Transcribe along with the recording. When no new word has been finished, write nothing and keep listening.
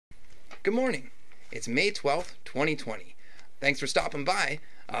Good morning. It's May 12th, 2020. Thanks for stopping by.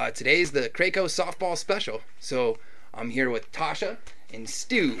 Today's the Craco softball special. So I'm here with Tasha and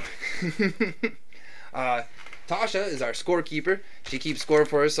Stu. Tasha is our scorekeeper. She keeps score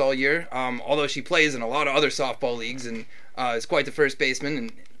for us all year, although she plays in a lot of other softball leagues and is quite the first baseman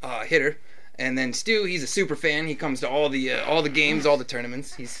and hitter. And then Stu, he's a super fan. He comes to all the games, all the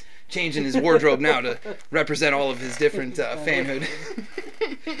tournaments. He's changing his wardrobe now to represent all of his different fanhood.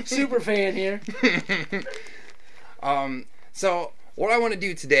 Super fan here. So what I want to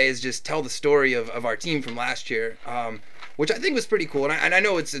do today is just tell the story of our team from last year, which I think was pretty cool. And I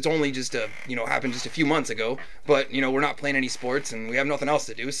know it's only just happened just a few months ago, but we're not playing any sports and we have nothing else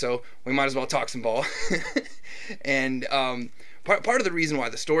to do, so we might as well talk some ball. And part of the reason why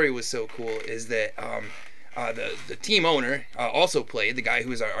the story was so cool is that the team owner also played, the guy who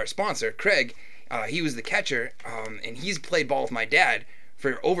was our sponsor, Craig. He was the catcher, and he's played ball with my dad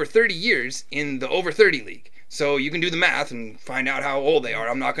for over 30 years in the over 30 league. So you can do the math and find out how old they are.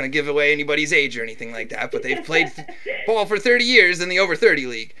 I'm not going to give away anybody's age or anything like that, but they've played ball for 30 years in the over 30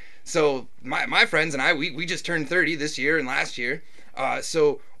 league. So my friends and I, we just turned 30 this year and last year.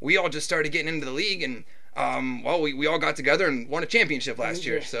 So we all just started getting into the league, and we all got together and won a championship last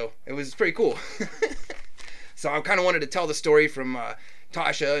year. So it was pretty cool. So I kind of wanted to tell the story from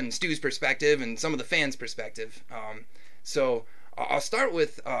Tasha and Stu's perspective and some of the fans' perspective. So I'll start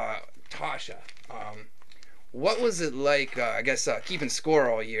with Tasha. What was it like? I guess keeping score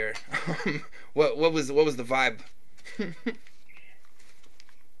all year. What was the vibe?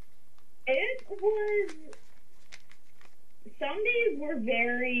 It was. Some days were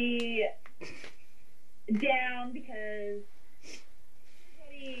very down because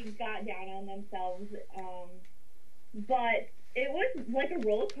everybody got down on themselves. But it was like a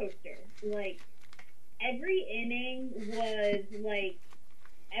roller coaster. Like, every inning was like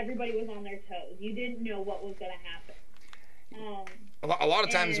everybody was on their toes. You didn't know what was going to happen. A lot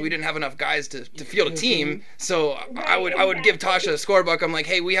of times we didn't have enough guys to field a team, so Right, I would give Tasha a scorebook. I'm like,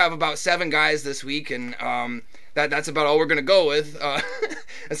 hey, we have about 7 guys this week, and that's about all we're gonna go with.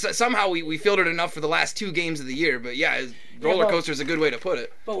 Somehow we fielded enough for the last 2 games of the year, but yeah, roller coaster is a good way to put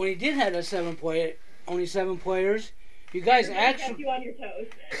it. But when he did have only 7 players, you guys kept you on your toes.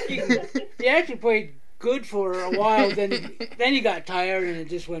 you actually played good for a while. Then you got tired and it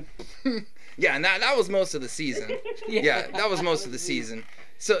just went. Yeah, and that was most of the season. Yeah, that was most of the season.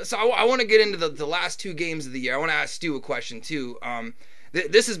 So I want to get into the last 2 games of the year. I want to ask Stu a question too.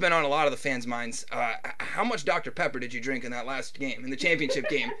 This has been on a lot of the fans' minds. How much Dr. Pepper did you drink in that last game, in the championship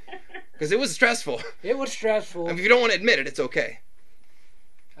game? Because it was stressful. It was stressful. If you don't want to admit it, it's okay.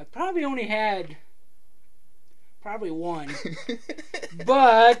 I probably only had one,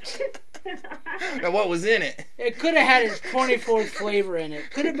 but Now, what was in it? it could have had its 24th flavor in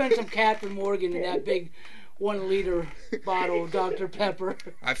it. Could have been some Captain Morgan in that big 1-liter bottle of Dr. Pepper.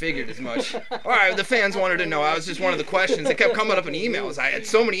 I figured as much. All right, the fans wanted to know. I was just one of the questions that kept coming up in emails. I had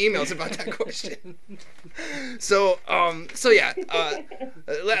so many emails about that question. So yeah.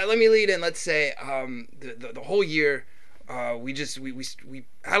 Let me lead in. Let's say the whole year. We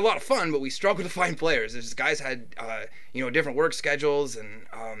had a lot of fun, but we struggled to find players. These guys had different work schedules and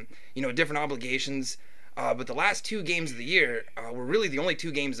different obligations. But the last 2 games of the year were really the only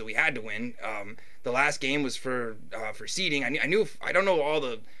 2 games that we had to win. The last game was for seeding. I knew I don't know all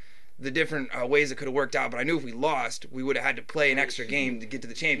the different ways it could have worked out, but I knew if we lost, we would have had to play an extra game to get to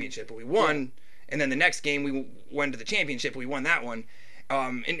the championship. But we won, and then the next game we went to the championship. We won that one.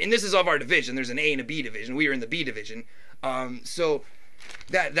 And this is of our division. There's an A and a B division. We were in the B division. So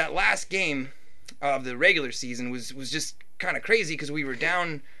that last game of the regular season was just kind of crazy because we were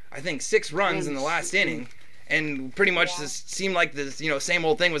down, I think, 6 runs in the last inning, and pretty much just seemed like this same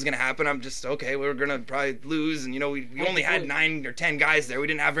old thing was going to happen. I'm just okay. We were going to probably lose, and we only had 9 or 10 guys there. We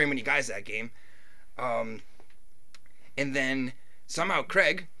didn't have very many guys that game. And then somehow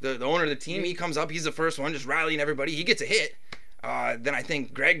Craig, the owner of the team, he comes up. He's the first one, just rallying everybody. He gets a hit. Then I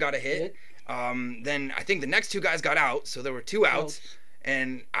think Greg got a hit. Then I think the next 2 guys got out, so there were 2 outs.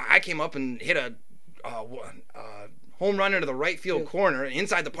 And I came up and hit a home run into the right field corner,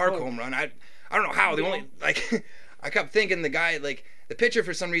 inside the park home run. I don't know how. I kept thinking the pitcher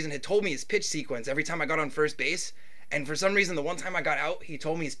for some reason had told me his pitch sequence every time I got on first base. And for some reason, the one time I got out, he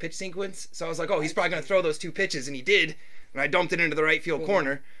told me his pitch sequence. So I was like, oh, he's probably going to throw those 2 pitches. And he did. And I dumped it into the right field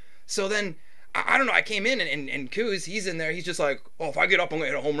corner. So then, I don't know, I came in and Kuz, he's in there. He's just like, oh, if I get up, I'm going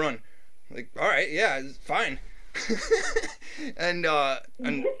to hit a home run. I'm like, all right, yeah, it's fine. and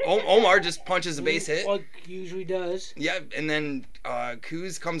Omar just punches a base hit. Like usually does. Yeah, and then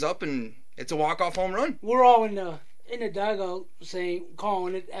Kuz comes up and it's a walk-off home run. We're all in the in the dugout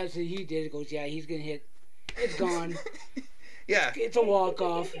calling it as he did. He goes, yeah, he's going to hit. It's gone. Yeah. It's a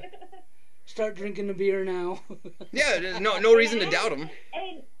walk-off. Start drinking the beer now. Yeah, there's no reason to doubt him.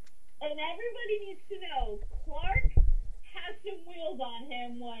 And everybody needs to know, Clark has some wheels on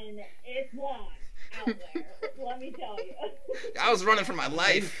him when it's long out there. Let me tell you. I was running for my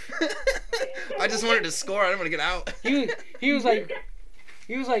life. I just wanted to score. I didn't want to get out. He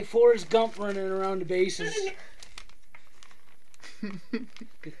was like Forrest Gump running around the bases.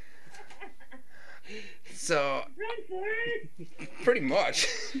 So, Run for it! pretty much.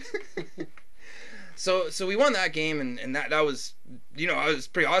 So we won that game, and that was, it was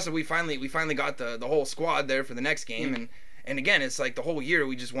pretty awesome. We finally got the whole squad there for the next game, and again, it's like the whole year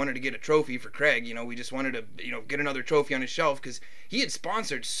we just wanted to get a trophy for Craig. We just wanted to get another trophy on his shelf because he had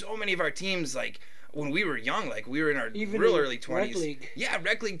sponsored so many of our teams like when we were young, like we were in our real early 20s. Rec league. Yeah,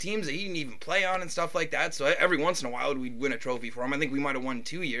 rec league teams that he didn't even play on and stuff like that. So every once in a while we'd win a trophy for him. I think we might have won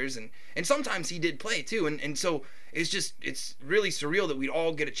 2 years, and sometimes he did play too. And so it's really surreal that we'd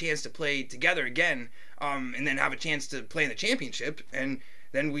all get a chance to play together again, and then have a chance to play in the championship. And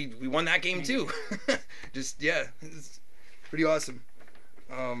then we won that game too. It's pretty awesome.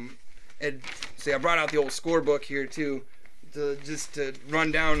 And see, I brought out the old scorebook here too, to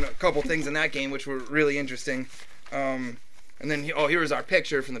run down a couple things in that game which were really interesting. And then here was our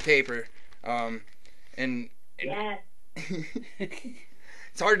picture from the paper. Yes.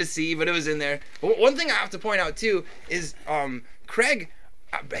 It's hard to see, but it was in there. But one thing I have to point out too is Craig,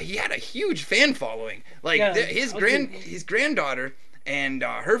 he had a huge fan following. Like his granddaughter and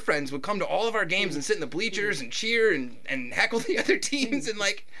her friends would come to all of our games and sit in the bleachers and cheer and heckle the other teams, and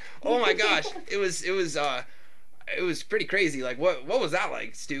like, oh my gosh, it was pretty crazy. Like, what was that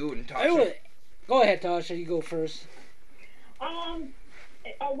like, Stu and Tasha? Go ahead, Tasha. You go first.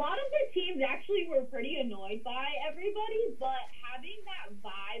 A lot of the teams actually were pretty annoyed by everybody, but having that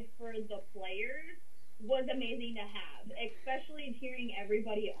vibe for the players was amazing to have, especially cheering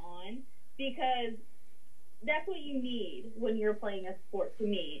everybody on, because that's what you need when you're playing a sport. To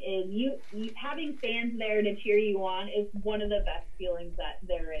me, is you having fans there to cheer you on is one of the best feelings that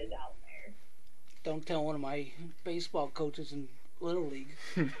there is out there. Don't tell one of my baseball coaches in Little League.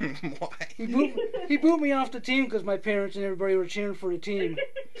 Why? He booed me off the team because my parents and everybody were cheering for the team.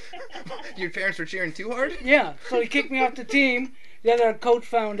 Your parents were cheering too hard? Yeah, so he kicked me off the team. The other coach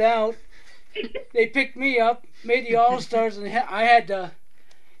found out. They picked me up, made the All-Stars, and I had the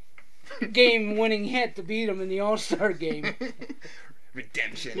game-winning hit to beat them in the All-Star game.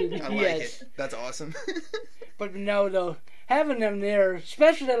 Redemption. I like Yes. it. That's awesome. But no, though, having them there,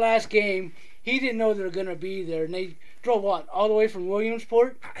 especially the last game, he didn't know they were going to be there. And they drove, all the way from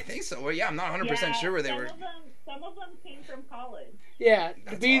Williamsport? I think so. Well, yeah, I'm not 100% sure where they were. Some of them came from college. Yeah,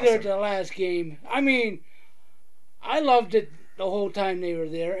 That's to be awesome. there at the last game. I mean, I loved it the whole time they were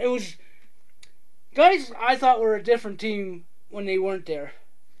there. It was... Guys, I thought were a different team when they weren't there.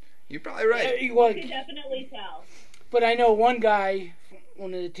 You're probably right. You can definitely tell. But I know one guy,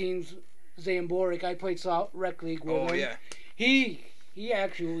 one of the teams, Zamboric, I played rec league with him. Oh, yeah. He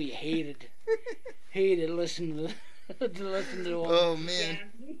actually hated listening to listen to him. Oh, man.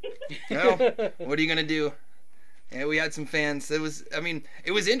 Yeah. Well, what are you going to do? Yeah, we had some fans. It was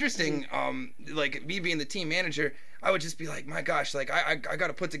interesting. Like, me being the team manager, I would just be like, my gosh, like, I got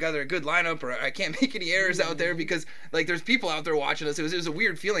to put together a good lineup, or I can't make any errors out there, because, like, there's people out there watching us. It was a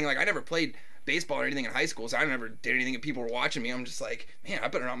weird feeling. Like, I never played baseball or anything in high school, so I never did anything and people were watching me. I'm just like, man, I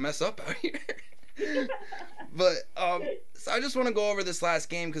better not mess up out here. But so I just want to go over this last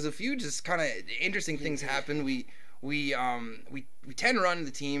game because a few just kind of interesting things happened. We 10-run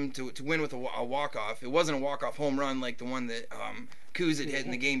the team to win with a walk-off. It wasn't a walk-off home run like the one that Kuz had hit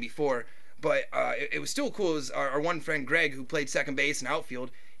in the game before, but it was still cool. It was our one friend Greg, who played second base and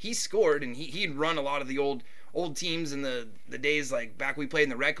outfield. He scored, and he'd run a lot of the old teams in the days like back we played in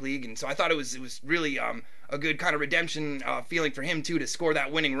the rec league, and so I thought it was really a good kind of redemption feeling for him too, to score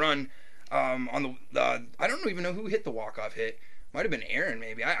that winning run on the I don't even know who hit the walk-off hit. Might have been Aaron,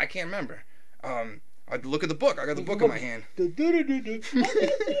 maybe. I can't remember. I'd look at the book. I got the book in my hand. You have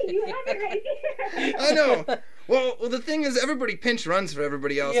it right there. I know. Well, the thing is, everybody pinch runs for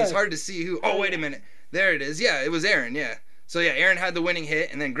everybody else. Yeah. It's hard to see who. Oh, wait a minute. There it is. Yeah, it was Aaron. Yeah. So yeah, Aaron had the winning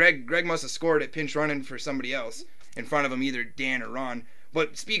hit, and then Greg must have scored it pinch running for somebody else in front of him, either Dan or Ron.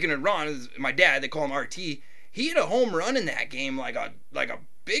 But speaking of Ron, is my dad. They call him RT. He had a home run in that game, like a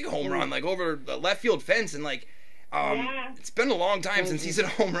big home run, like over the left field fence, and like. Yeah. It's been a long time since he's hit a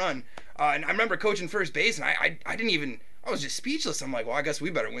home run. And I remember coaching first base, and I was just speechless. I'm like, well, I guess we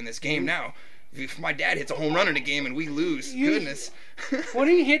better win this game now. If my dad hits a home run in a game and we lose, goodness. When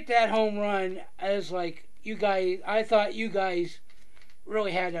he hit that home run, I was like, I thought you guys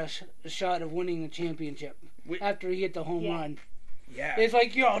really had a shot of winning the championship after he hit the home run. Yeah. It's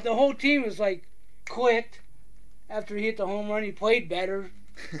like, the whole team was like clicked after he hit the home run. He played better.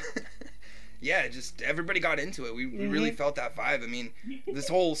 Yeah, just everybody got into it. We really felt that vibe. I mean, this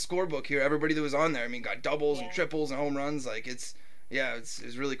whole scorebook here, everybody that was on there, I mean, got doubles and triples and home runs. Like, it's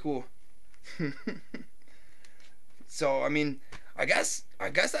really cool. So, I mean, I guess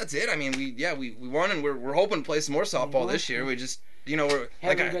that's it. I mean, we won, and we're hoping to play some more softball this year. We just, we're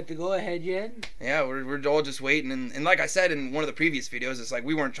haven't got the go ahead yet. Yeah, we're all just waiting, and like I said in one of the previous videos, it's like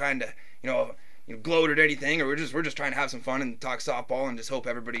we weren't trying to, gloat at anything, or we're just trying to have some fun and talk softball and just hope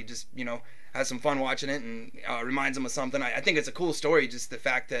everybody just, has some fun watching it and reminds them of something. I think it's a cool story, just the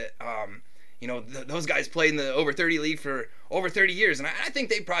fact that those guys played in the over 30 league for over 30 years, and I think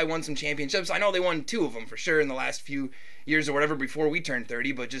they probably won some championships. I know they won 2 of them for sure in the last few years or whatever before we turned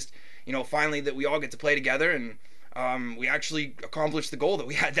 30, but just finally that we all get to play together, and we actually accomplished the goal that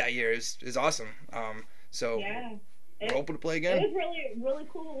we had that year is awesome. So yeah, we're hoping to play again. It was really, really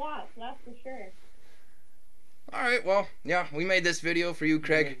cool to watch, that's for sure. All right, well, yeah, we made this video for you,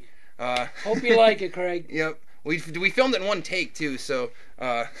 Craig. Hope you like it, Craig. Yep. We filmed it in one take too, so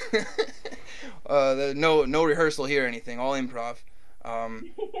no rehearsal here or anything, all improv.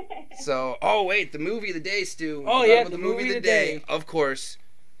 So wait, the movie of the day, Stu. Oh yeah, the movie of the day, of course,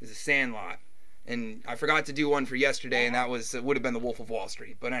 is The Sandlot, and I forgot to do one for yesterday, and that would have been The Wolf of Wall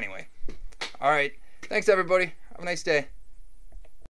Street. But anyway, all right, thanks everybody. Have a nice day.